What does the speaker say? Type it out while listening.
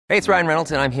Hey, it's Ryan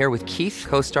Reynolds, and I'm here with Keith,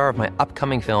 co-star of my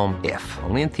upcoming film, If,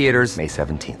 only in theaters May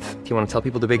 17th. Do you want to tell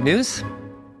people the big news?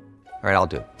 All right, I'll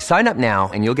do it. Sign up now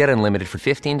and you'll get unlimited for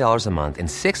 $15 a month and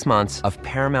 6 months of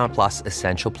Paramount Plus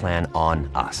Essential Plan on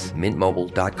us.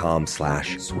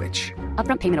 MintMobile.com/switch.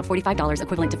 Upfront payment of $45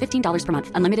 equivalent to $15 per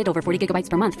month. Unlimited over 40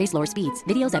 gigabytes per month. Face lower speeds.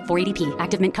 Videos at 480p.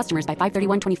 Active Mint customers by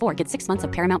 531.24 get 6 months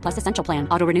of Paramount Plus Essential Plan.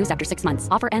 Auto renews after 6 months.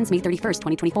 Offer ends May 31st,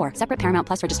 2024. Separate Paramount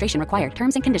Plus registration required.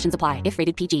 Terms and conditions apply if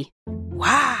rated PG.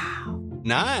 Wow.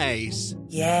 Nice.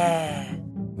 Yeah.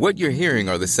 What you're hearing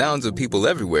are the sounds of people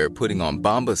everywhere putting on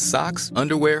Bombas socks,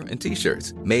 underwear, and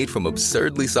T-shirts made from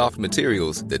absurdly soft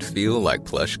materials that feel like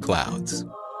plush clouds.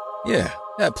 Yeah,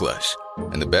 that plush.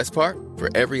 And the best part? For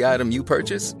every item you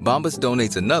purchase, Bombas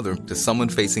donates another to someone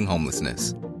facing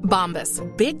homelessness. Bombas.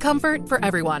 Big comfort for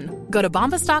everyone. Go to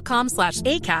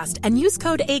bombas.com/ACAST and use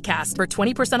code ACAST for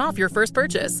 20% off your first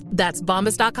purchase. That's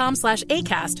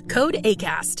bombas.com/ACAST. Code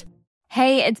ACAST.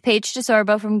 Hey, it's Paige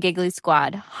DeSorbo from Giggly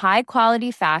Squad. High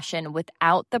quality fashion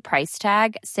without the price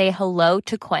tag. Say hello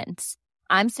to Quince.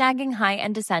 I'm snagging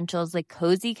high-end essentials like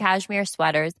cozy cashmere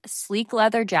sweaters, sleek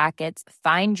leather jackets,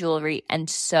 fine jewelry, and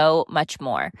so much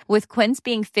more. With Quince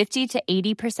being 50 to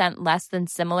 80% less than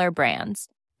similar brands.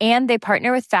 And they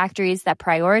partner with factories that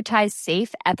prioritize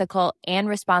safe, ethical, and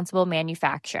responsible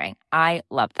manufacturing. I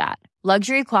love that.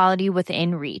 Luxury quality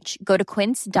within reach. Go to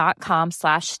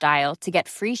quince.com/style to get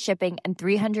free shipping and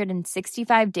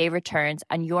 365-day returns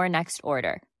on your next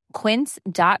order.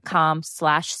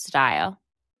 Quince.com/style.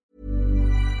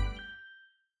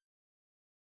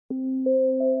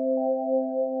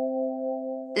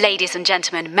 Ladies and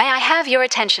gentlemen, may I have your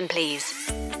attention, please?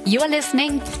 You are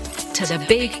listening to the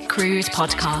Big Cruise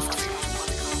Podcast.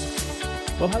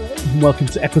 Well, hello, and welcome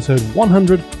to episode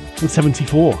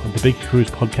 174 of the Big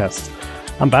Cruise Podcast.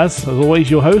 I'm Baz, as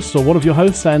always, your host, or one of your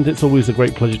hosts, and it's always a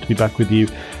great pleasure to be back with you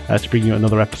to bring you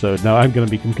another episode. Now, I'm going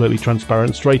to be completely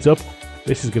transparent straight up.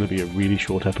 This is going to be a really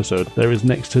short episode. There is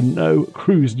next to no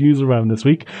cruise news around this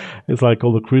week. It's like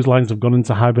all the cruise lines have gone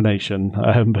into hibernation.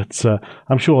 But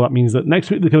I'm sure that means that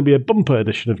next week there's going to be a bumper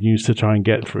edition of news to try and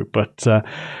get through. But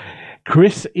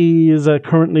Chris is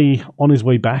currently on his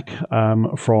way back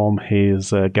from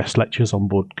his guest lectures on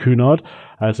board Cunard.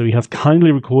 So he has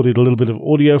kindly recorded a little bit of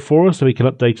audio for us so he can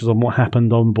update us on what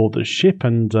happened on board the ship.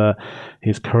 And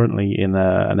he's currently in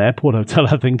an airport hotel,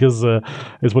 I think, is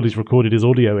what he's recorded his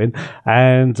audio in.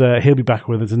 And he'll be back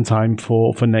with us in time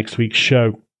for next week's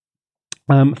show.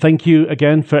 Thank you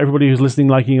again for everybody who's listening,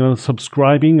 liking, and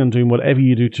subscribing, and doing whatever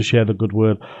you do to share the good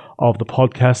word of the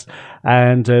podcast.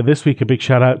 And this week, a big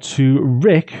shout out to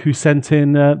Rick, who sent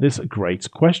in this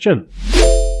great question.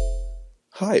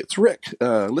 Hi, it's Rick,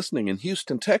 listening in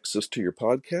Houston, Texas to your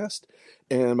podcast.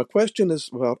 And my question is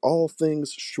about all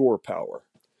things shore power.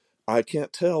 I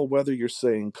can't tell whether you're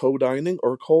saying co-dining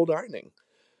or coal-dining.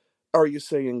 Are you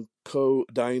saying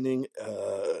co-dining,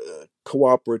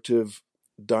 cooperative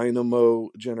dynamo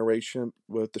generation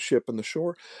with the ship and the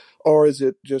shore, or is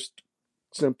it just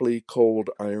simply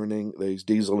cold ironing? These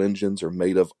diesel engines are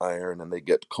made of iron and they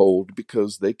get cold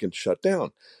because they can shut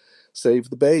down.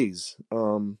 Save the bays.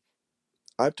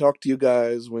 I've talked to you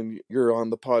guys when you're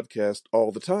on the podcast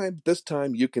all the time. This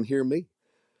time you can hear me.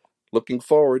 Looking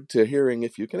forward to hearing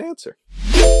if you can answer.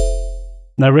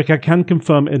 Now, Rick, I can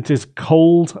confirm it is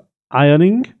cold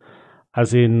ironing,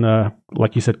 as in,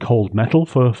 like you said, cold metal,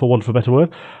 for want of a better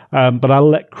word. But I'll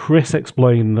let Chris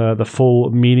explain the full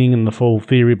meaning and the full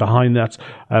theory behind that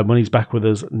when he's back with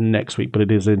us next week. But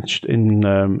it is,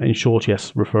 in short,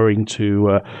 yes, referring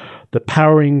to the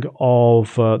powering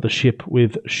of the ship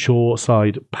with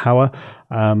shoreside power.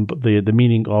 But the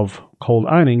meaning of cold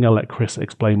ironing, I'll let Chris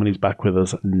explain when he's back with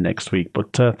us next week.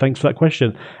 But thanks for that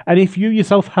question. And if you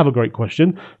yourself have a great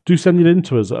question, do send it in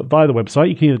to us via the website.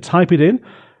 You can either type it in,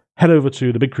 head over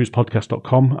to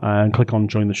thebigcruisepodcast.com and click on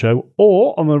Join the Show.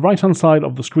 Or on the right-hand side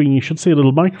of the screen, you should see a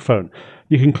little microphone.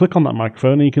 You can click on that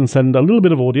microphone and you can send a little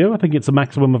bit of audio. I think it's a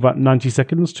maximum of about 90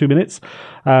 seconds, 2 minutes.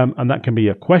 And that can be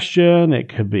a question, it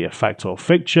could be a fact or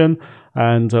fiction,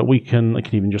 and it can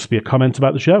even just be a comment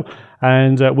about the show.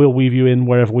 And we'll weave you in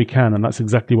wherever we can. And that's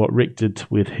exactly what Rick did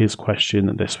with his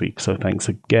question this week. So thanks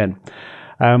again.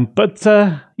 But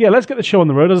let's get the show on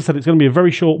the road. As I said, it's going to be a very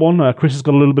short one. Chris has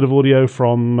got a little bit of audio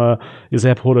from his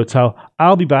airport hotel.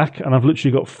 I'll be back, and I've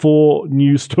literally got 4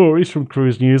 news stories from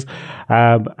Cruise News.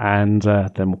 And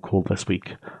then we'll call this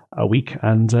week a week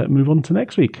and move on to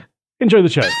next week. Enjoy the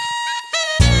show.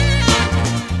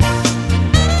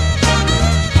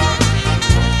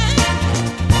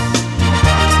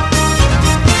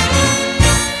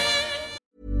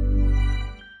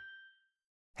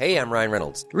 Hey, Hey, I'm Ryan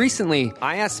Reynolds. Recently,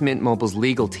 I asked Mint Mobile's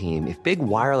legal team if big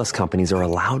wireless companies are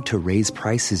allowed to raise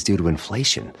prices due to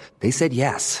inflation. They said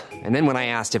yes. And then when I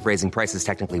asked if raising prices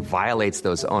technically violates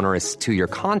those onerous two-year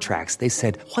contracts, they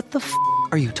said, "What the f***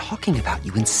 are you talking about,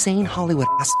 you insane Hollywood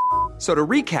ass?" So to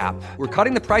recap, we're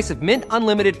cutting the price of Mint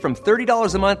Unlimited from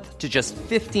 $30 a month to just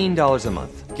 $15 a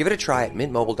month. Give it a try at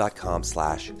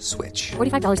mintmobile.com/switch.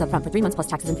 $45 up front for 3 months plus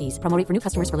taxes and fees. Promo rate for new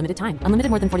customers for limited time. Unlimited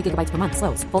more than 40 gigabytes per month.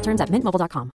 Slows full terms at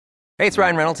mintmobile.com. Hey, it's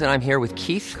Ryan Reynolds, and I'm here with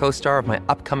Keith, co-star of my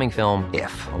upcoming film,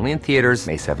 If, only in theaters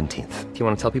May 17th. Do you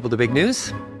want to tell people the big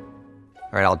news?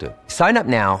 All right, I'll do it. Sign up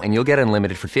now and you'll get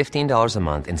unlimited for $15 a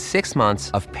month and 6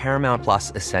 months of Paramount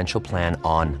Plus Essential Plan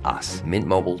on us.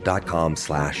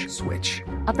 mintmobile.com/switch.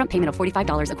 Upfront payment of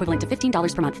 $45 equivalent to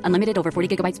 $15 per month. Unlimited over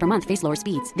 40 gigabytes per month. Face lower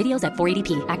speeds. Videos at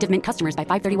 480p. Active Mint customers by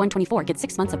 531.24 get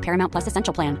 6 months of Paramount Plus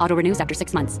Essential Plan. Auto renews after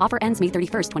 6 months. Offer ends May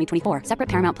 31st, 2024. Separate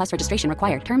Paramount Plus registration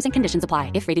required. Terms and conditions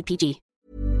apply if rated PG.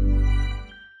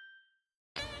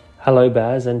 Hello,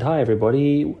 Baz, and hi,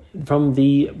 everybody, from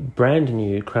the brand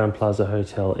new Crown Plaza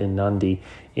Hotel in Nadi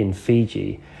in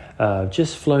Fiji.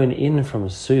 Just flown in from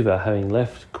Suva, having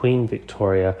left Queen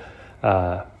Victoria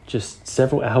just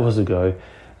several hours ago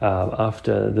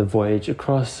after the voyage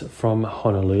across from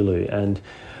Honolulu. And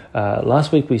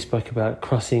last week we spoke about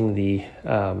crossing the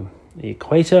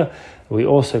equator. We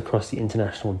also crossed the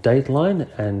international date line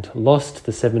and lost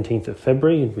the 17th of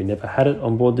February. We never had it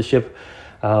on board the ship.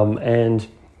 And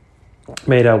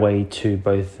made our way to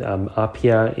both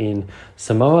Apia in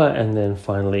Samoa and then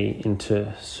finally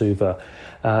into Suva.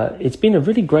 It's been a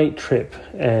really great trip,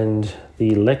 and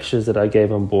the lectures that I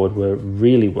gave on board were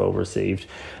really well received.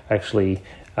 Actually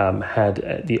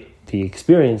had the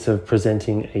experience of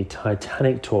presenting a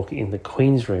Titanic talk in the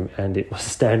Queen's Room, and it was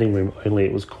standing room only.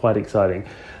 It was quite exciting.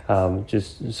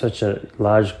 Just such a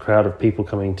large crowd of people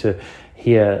coming to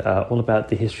hear all about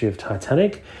the history of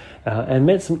Titanic, and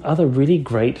met some other really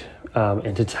great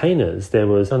entertainers. There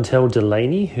was Chantel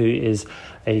Delaney, who is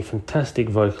a fantastic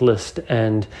vocalist,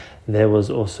 and there was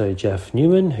also Jeff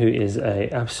Newman, who is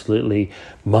a absolutely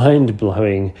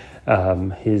mind-blowing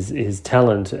his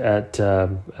talent at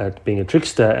being a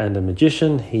trickster and a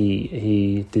magician.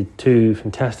 He did 2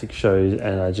 fantastic shows,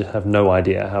 and I just have no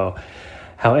idea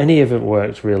how any of it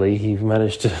worked, really. He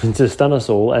managed to stun us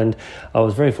all, and I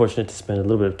was very fortunate to spend a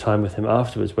little bit of time with him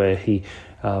afterwards, where he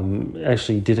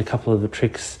actually did a couple of the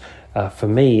tricks for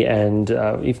me, and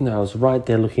even though I was right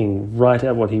there looking right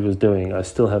at what he was doing, I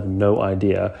still have no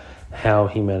idea how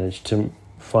he managed to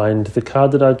find the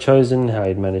card that I'd chosen, how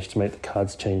he'd managed to make the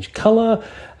cards change colour.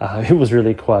 It was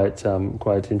really quite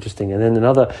interesting. And then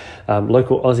another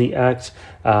local Aussie act,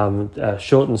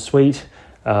 Short and Sweet,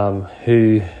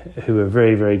 who are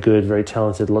very, very good, very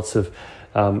talented, lots of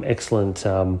excellent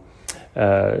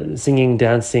singing,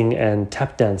 dancing, and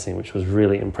tap dancing, which was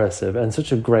really impressive, and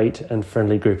such a great and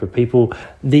friendly group of people.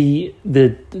 The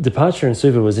departure in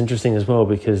Suva was interesting as well,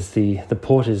 because the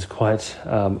port is quite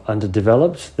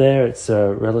underdeveloped there. It's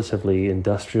a relatively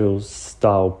industrial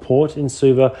style port in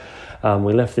Suva.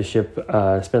 We left the ship,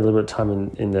 spent a little bit of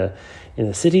time in the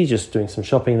city, just doing some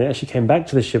shopping. They actually came back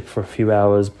to the ship for a few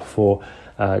hours before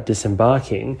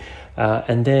disembarking,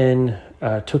 and then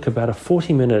took about a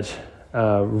 40-minute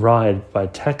ride by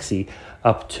taxi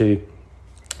up to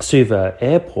Suva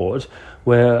Airport,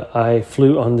 where I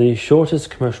flew on the shortest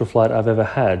commercial flight I've ever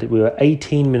had. We were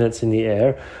 18 minutes in the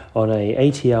air on a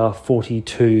ATR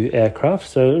 42 aircraft,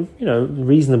 so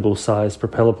reasonable sized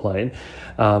propeller plane,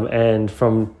 and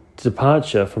from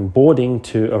departure, from boarding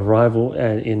to arrival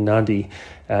in Nadi,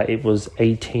 it was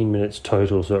 18 minutes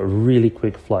total, so a really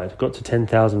quick flight. Got to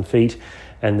 10,000 feet,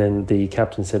 and then the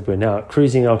captain said, "We're now at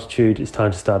cruising altitude. It's time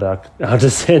to start our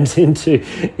descent into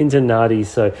Nadi."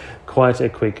 So quite a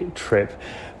quick trip.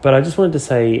 But I just wanted to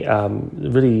say,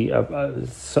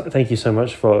 thank you so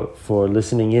much for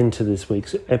listening in to this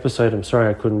week's episode. I'm sorry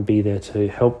I couldn't be there to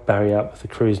help Barry out with the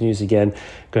cruise news again.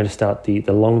 Going to start the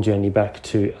long journey back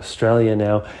to Australia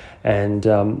now, and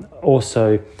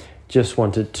also just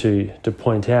wanted to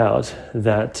point out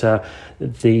that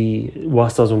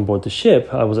whilst I was on board the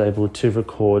ship, I was able to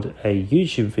record a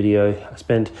YouTube video. I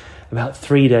spent about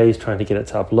 3 days trying to get it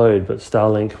to upload, but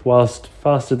Starlink, whilst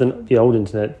faster than the old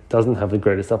internet, doesn't have the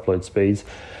greatest upload speeds,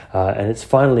 and it's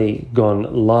finally gone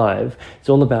live. It's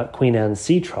all about Queen Anne's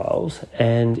sea trials,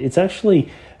 and it's actually,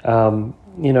 not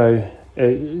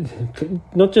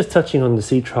just touching on the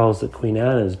sea trials that Queen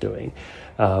Anne is doing,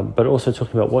 but also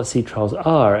talking about what sea trials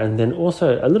are, and then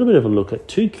also a little bit of a look at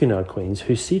 2 Cunard queens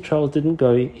whose sea trials didn't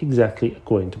go exactly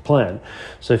according to plan.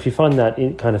 So if you find that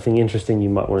kind of thing interesting, you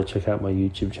might want to check out my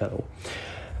YouTube channel.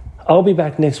 I'll be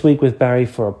back next week with Barry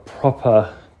for a proper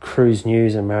cruise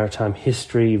news and maritime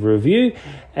history review.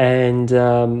 And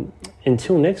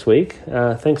until next week,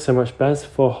 thanks so much, Baz,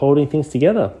 for holding things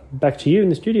together. Back to you in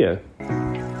the studio.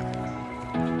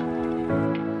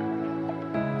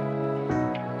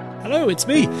 Hello, it's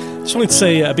me. Just wanted to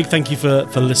say a big thank you for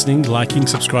listening, liking,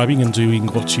 subscribing, and doing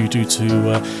what you do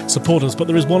to support us. But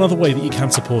there is one other way that you can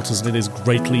support us, and it is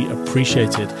greatly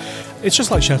appreciated. It's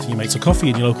just like shouting your mates a coffee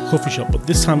in your local coffee shop, but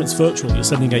this time it's virtual. You're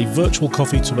sending a virtual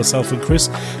coffee to myself and Chris,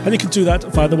 and you can do that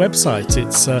via the website.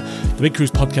 It's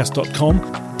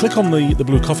thebigcruisepodcast.com. Click on the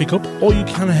blue coffee cup, or you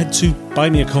can head to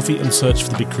Buy Me a Coffee and search for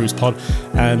the Big Cruise Pod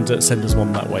and send us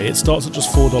one that way. It starts at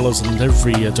just $4, and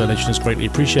every donation is greatly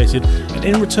appreciated. And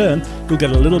in return, you'll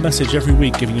get a little message every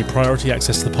week giving you priority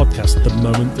access to the podcast the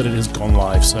moment that it has gone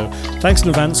live. So thanks in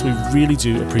advance. We really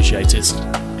do appreciate it.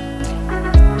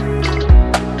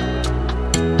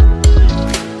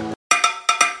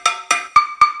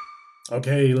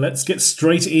 Okay, let's get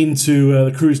straight into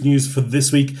the cruise news for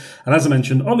this week. And as I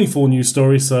mentioned, only 4 news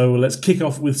stories, so let's kick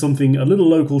off with something a little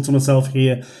local to myself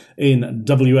here in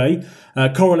WA.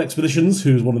 Coral Expeditions,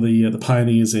 who's one of the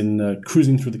pioneers in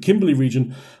cruising through the Kimberley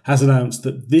region, has announced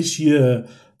that this year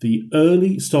the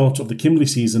early start of the Kimberley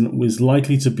season was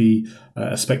likely to be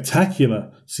a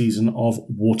spectacular season of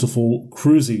waterfall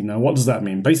cruising. Now, what does that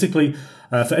mean? Basically,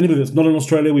 for anybody that's not in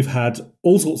Australia, we've had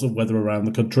all sorts of weather around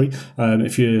the country.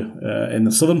 If you're in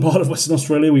the southern part of Western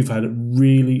Australia, we've had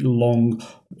really long,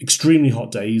 extremely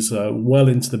hot days, well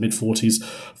into the mid-40s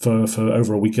for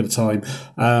over a week at a time.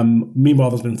 Meanwhile,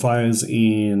 there's been fires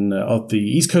in up the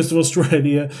east coast of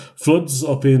Australia, floods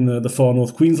up in the far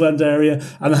north Queensland area,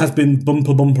 and there has been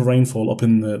bumper rainfall up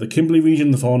in the Kimberley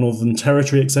region, the far northern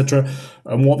territory, etc.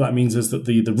 And what that means is that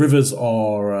the rivers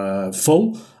are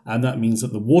full, and that means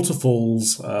that the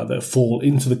waterfalls that fall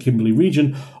into the Kimberley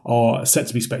region are set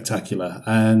to be spectacular.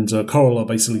 And Coral are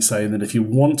basically saying that if you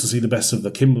want to see the best of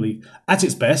the Kimberley at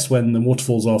its best, when the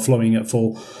waterfalls are flowing at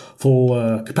full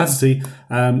capacity,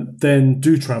 then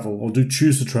do travel, or do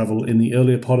choose to travel in the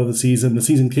earlier part of the season. The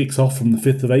season kicks off from the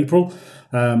 5th of April.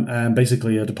 And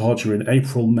basically a departure in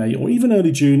April, May, or even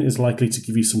early June is likely to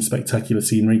give you some spectacular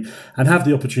scenery, and have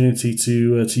the opportunity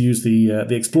to use the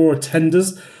Explorer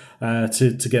tenders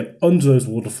to get under those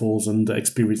waterfalls and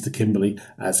experience the Kimberley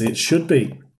as it should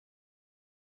be.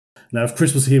 Now, if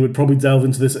Chris was here, we'd probably delve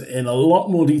into this in a lot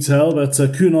more detail, but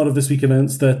Cunard have this week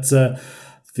announced that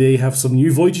they have some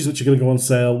new voyages which are going to go on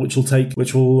sale, which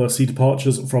will see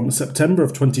departures from September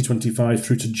of 2025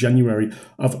 through to January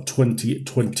of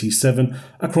 2027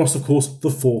 across, of course, the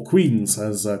 4 Queens,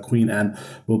 as Queen Anne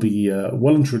will be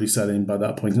well and truly sailing by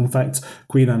that point. In fact,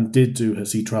 Queen Anne did do her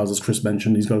sea trials, as Chris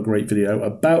mentioned. He's got a great video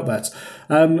about that.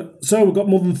 So we've got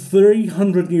more than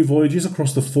 300 new voyages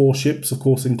across the 4 ships, of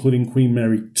course, including Queen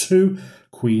Mary 2,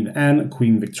 Queen Anne,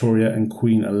 Queen Victoria, and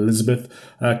Queen Elizabeth,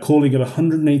 calling at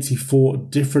 184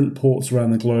 different ports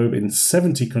around the globe in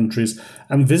 70 countries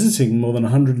and visiting more than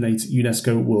 108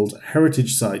 UNESCO World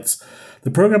Heritage Sites.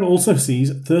 The programme also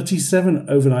sees 37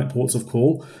 overnight ports of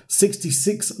call,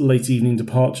 66 late evening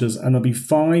departures, and there'll be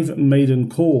 5 maiden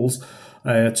calls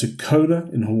to Kona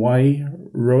in Hawaii,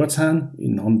 Roatan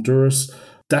in Honduras,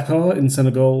 Dakar in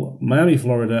Senegal, Miami,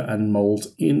 Florida, and Molde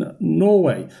in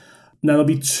Norway. Now, there'll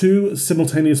be 2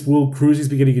 simultaneous world cruises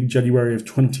beginning in January of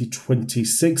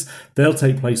 2026. They'll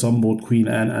take place on board Queen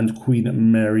Anne and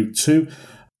Queen Mary 2,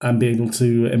 and be able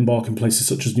to embark in places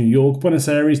such as New York, Buenos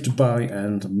Aires, Dubai,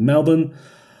 and Melbourne.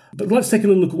 But let's take a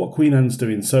little look at what Queen Anne's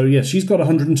doing. So, yes, she's got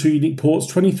 102 unique ports,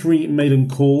 23 maiden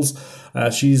calls.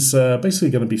 She's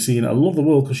basically going to be seeing a lot of the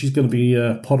world, because she's going to be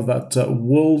part of that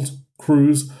world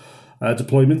cruise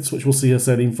deployments, which will see her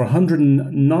sailing for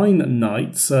 109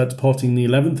 nights, departing the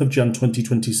 11th of Jan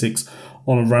 2026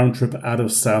 on a round trip out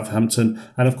of Southampton,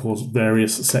 and of course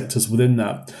various sectors within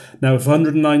that. Now, if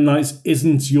 109 nights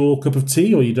isn't your cup of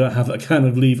tea, or you don't have that kind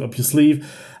of leave up your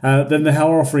sleeve, then they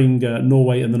are offering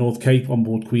Norway and the North Cape on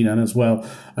board Queen Anne as well,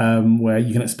 where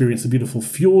you can experience the beautiful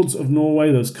fjords of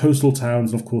Norway, those coastal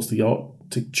towns, and of course the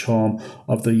Arctic charm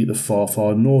of the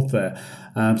far north there.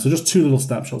 So just 2 little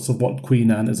snapshots of what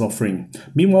Queen Anne is offering.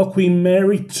 Meanwhile, Queen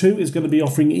Mary 2 is going to be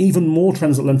offering even more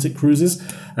transatlantic cruises.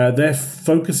 They're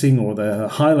focusing, or they're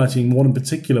highlighting one in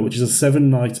particular, which is a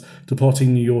 7-night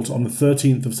departing New York on the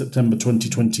 13th of September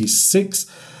 2026.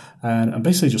 And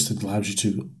basically just allows you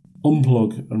to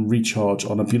unplug and recharge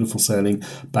on a beautiful sailing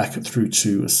back through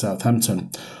to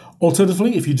Southampton.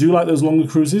 Alternatively, if you do like those longer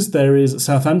cruises, there is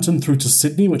Southampton through to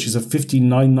Sydney, which is a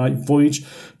 59-night voyage,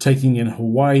 taking in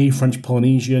Hawaii, French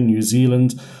Polynesia, New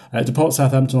Zealand. Depart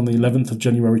Southampton on the 11th of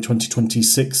January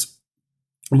 2026.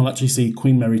 And we'll actually see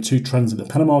Queen Mary 2 transit the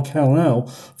Panama Canal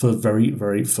for the very,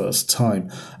 very first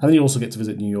time. And then you also get to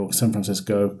visit New York, San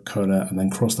Francisco, Kona, and then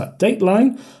cross that date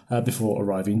line before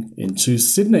arriving into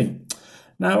Sydney.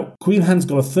 Now, Queen Anne's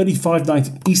got a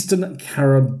 35-night Eastern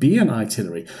Caribbean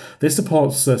itinerary. This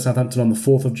departs Southampton on the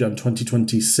 4th of Jan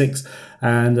 2026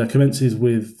 and commences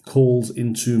with calls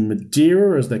into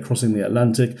Madeira as they're crossing the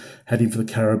Atlantic, heading for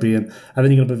the Caribbean. And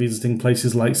then you're going to be visiting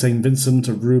places like St. Vincent,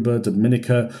 Aruba,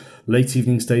 Dominica, late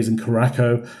evening stays in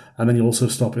Curaçao, and then you'll also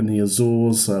stop in the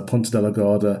Azores, Ponta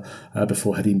Delgada,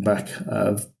 before heading back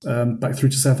through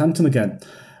to Southampton again.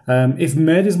 If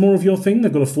Med is more of your thing,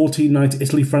 they've got a 14-night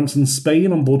Italy, France and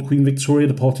Spain on board Queen Victoria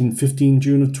departing 15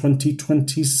 June of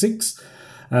 2026.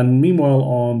 And meanwhile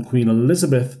on Queen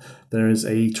Elizabeth, there is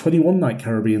a 21-night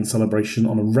Caribbean celebration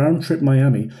on a round-trip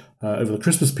Miami over the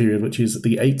Christmas period, which is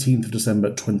the 18th of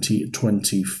December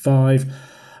 2025.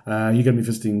 You're going to be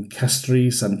visiting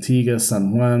Castries, Antigua,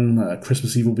 San Juan.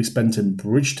 Christmas Eve will be spent in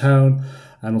Bridgetown,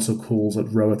 and also calls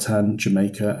at Roatan,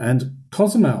 Jamaica and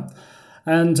Cozumel.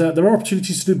 And there are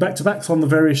opportunities to do back-to-backs on the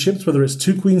various ships, whether it's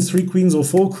 2 queens, 3 queens, or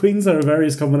 4 queens. There are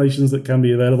various combinations that can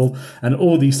be available, and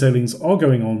all these sailings are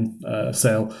going on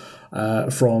sale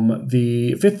from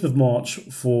the 5th of March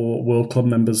for World Club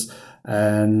members,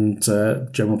 and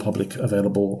general public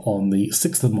available on the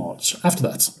 6th of March after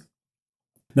that.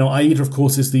 Now, AIDA, of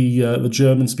course, is the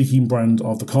German-speaking brand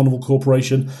of the Carnival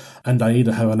Corporation, and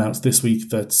AIDA have announced this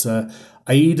week that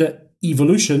AIDA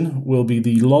Evolution will be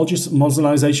the largest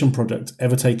modernization project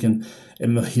ever taken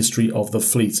in the history of the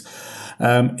fleet.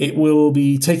 It will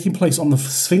be taking place on the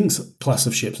Sphinx class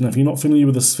of ships. Now, if you're not familiar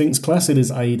with the Sphinx class, it is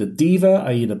AIDA Diva,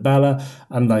 AIDA Bella,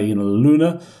 and AIDA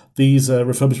Luna. These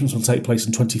refurbishments will take place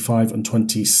in 25 and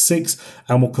 26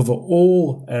 and will cover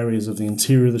all areas of the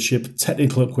interior of the ship,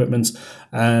 technical equipment,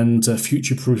 and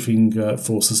future-proofing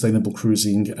for sustainable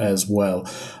cruising as well.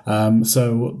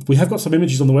 So we have got some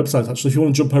images on the website, actually. If you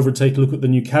want to jump over and take a look at the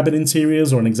new cabin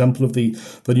interiors or an example of the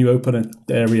new open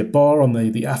area bar on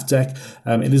the aft deck,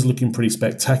 it is looking pretty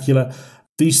spectacular.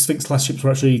 These Sphinx-class ships were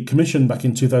actually commissioned back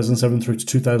in 2007 through to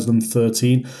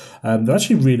 2013. They're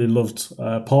actually really loved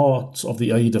part of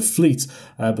the AIDA fleet,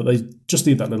 but they just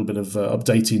need that little bit of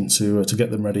updating to get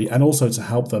them ready, and also to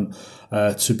help them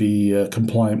to be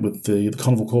compliant with the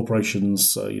Carnival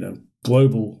Corporation's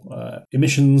global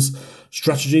emissions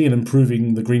strategy and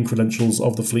improving the green credentials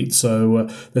of the fleet. So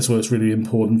that's why it's really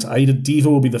important. AIDA Diva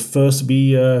will be the first to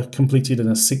be completed in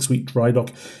a 6-week dry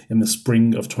dock in the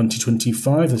spring of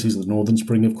 2025. This is the northern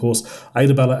spring, of course.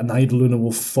 AIDA Bella and AIDA Luna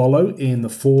will follow in the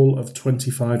fall of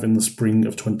 25 and the spring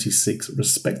of 26,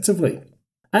 respectively.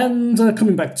 And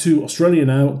coming back to Australia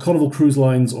now, Carnival Cruise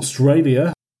Lines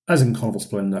Australia, as in Carnival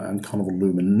Splendor and Carnival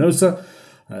Luminosa,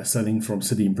 sailing from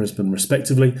Sydney and Brisbane,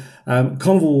 respectively.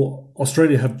 Carnival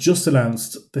Australia have just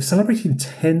announced they're celebrating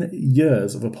 10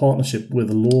 years of a partnership with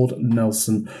Lord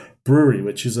Nelson Brewery,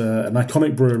 which is an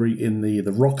iconic brewery in the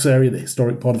Rocks area, the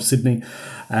historic part of Sydney.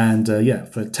 And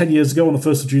for 10 years ago, on the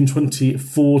 1st of June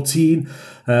 2014,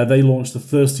 they launched the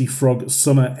Thirsty Frog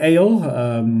Summer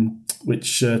Ale,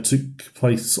 which took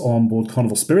place on board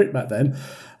Carnival Spirit back then.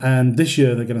 And this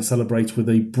year they're going to celebrate with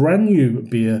a brand new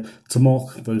beer to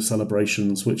mark those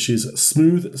celebrations, which is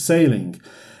Smooth Sailing.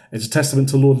 It's a testament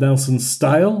to Lord Nelson's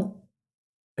style,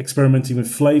 experimenting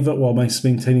with flavour while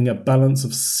maintaining a balance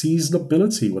of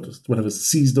seasonability.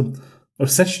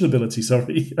 Sessionability,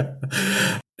 sorry.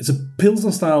 It's a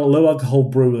Pilsner-style, low-alcohol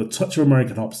brew with a touch of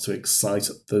American hops to excite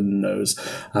the nose.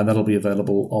 And that'll be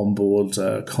available on board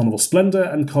Carnival Splendor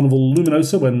and Carnival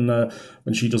Luminosa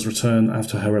when she does return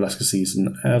after her Alaska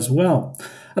season as well.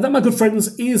 And that, my good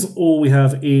friends, is all we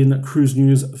have in cruise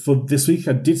news for this week.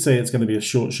 I did say it's going to be a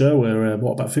short show. We're,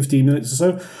 about 15 minutes or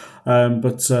so.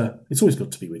 But it's always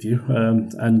good to be with you.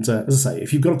 And as I say,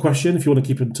 if you've got a question, if you want to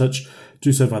keep in touch,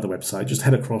 do so via the website. Just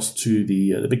head across to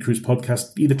the Big Cruise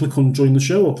podcast. Either click on join the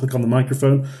show or click on the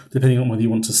microphone, depending on whether you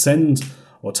want to send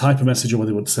or type a message or whether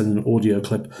you want to send an audio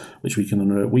clip, which we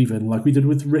can weave in like we did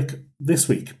with Rick this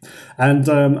week. And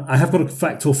I have got a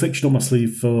fact or fiction on my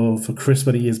sleeve for Chris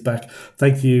when he is back.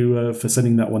 Thank you for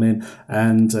sending that one in.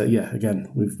 And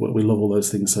again, we love all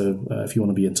those things. So if you want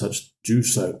to be in touch, do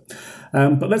so.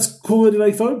 But let's call it a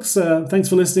day, folks. Thanks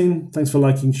for listening. Thanks for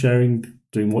liking, sharing,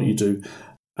 doing what you do.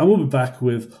 And we'll be back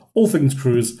with All Things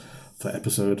Cruise for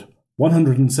episode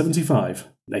 175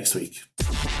 next week.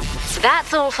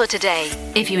 That's all for today.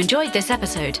 If you enjoyed this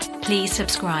episode, please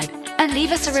subscribe And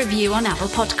leave us a review on Apple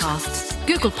Podcasts,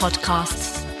 Google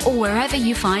Podcasts, or wherever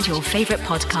you find your favorite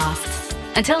podcasts.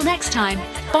 Until next time,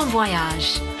 bon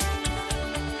voyage.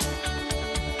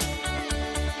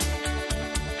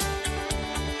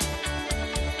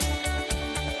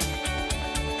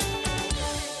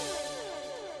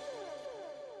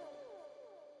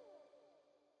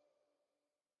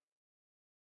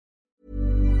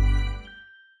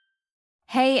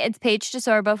 Hey, it's Paige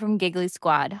DeSorbo from Giggly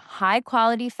Squad. High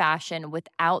quality fashion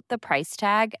without the price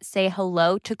tag. Say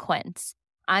hello to Quince.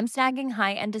 I'm snagging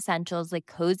high-end essentials like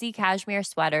cozy cashmere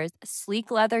sweaters,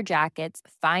 sleek leather jackets,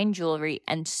 fine jewelry,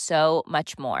 and so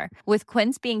much more. With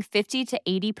Quince being 50 to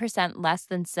 80% less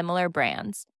than similar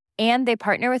brands. And they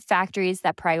partner with factories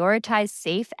that prioritize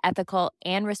safe, ethical,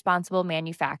 and responsible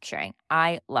manufacturing.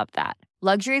 I love that.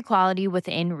 Luxury quality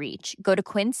within reach. Go to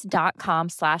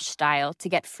quince.com/style to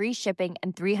get free shipping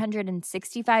and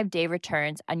 365-day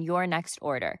returns on your next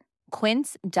order.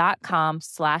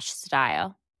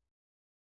 Quince.com/style.